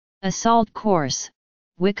Assault course,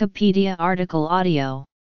 Wikipedia article audio.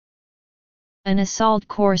 An assault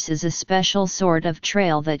course is a special sort of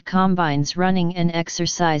trail that combines running and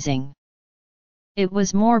exercising. It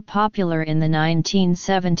was more popular in the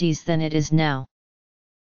 1970s than it is now.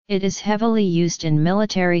 It is heavily used in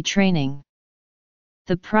military training.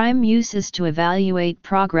 The prime use is to evaluate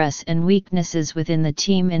progress and weaknesses within the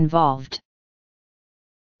team involved.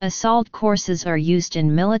 Assault courses are used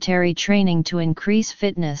in military training to increase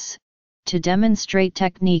fitness, to demonstrate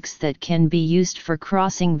techniques that can be used for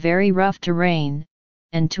crossing very rough terrain,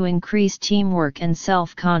 and to increase teamwork and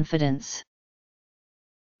self-confidence.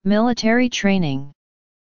 Military training.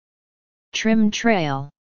 Trim trail.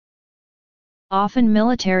 Often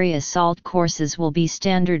military assault courses will be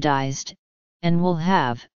standardized, and will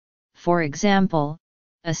have, for example,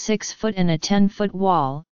 a 6-foot and a 10-foot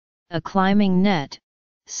wall, a climbing net,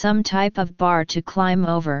 some type of bar to climb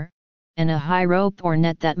over, and a high rope or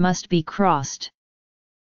net that must be crossed.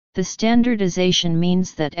 The standardization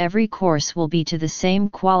means that every course will be to the same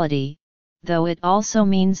quality, though it also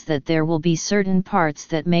means that there will be certain parts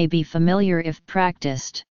that may be familiar if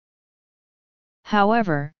practiced.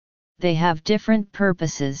 However, they have different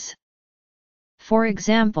purposes. For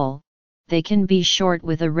example, they can be short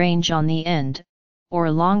with a range on the end, or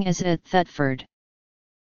long as at Thetford.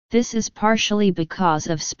 This is partially because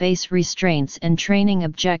of space restraints and training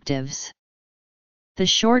objectives. The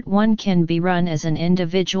short one can be run as an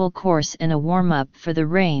individual course and a warm-up for the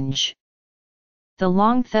range. The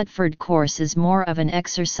long Thetford course is more of an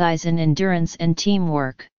exercise in endurance and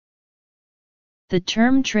teamwork. The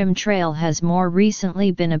term trim trail has more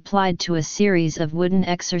recently been applied to a series of wooden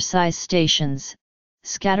exercise stations,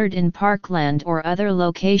 scattered in parkland or other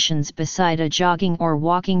locations beside a jogging or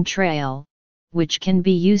walking trail, which can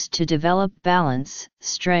be used to develop balance,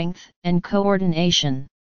 strength, and coordination.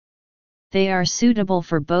 They are suitable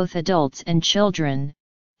for both adults and children,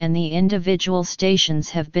 and the individual stations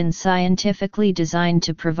have been scientifically designed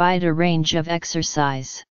to provide a range of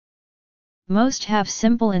exercise. Most have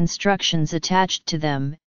simple instructions attached to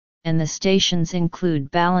them, and the stations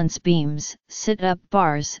include balance beams, sit-up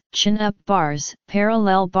bars, chin-up bars,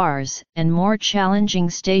 parallel bars, and more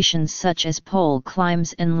challenging stations such as pole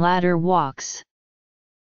climbs and ladder walks.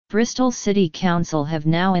 Bristol City Council have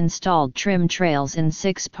now installed trim trails in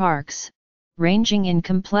 6 parks, ranging in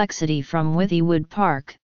complexity from Withywood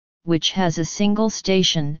Park, which has a single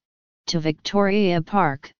station, to Victoria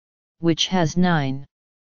Park, which has 9.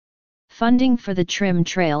 Funding for the trim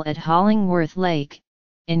trail at Hollingworth Lake,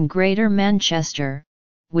 in Greater Manchester,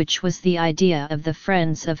 which was the idea of the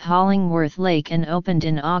Friends of Hollingworth Lake and opened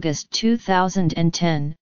in August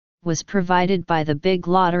 2010, was provided by the Big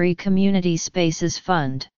Lottery Community Spaces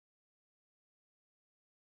Fund.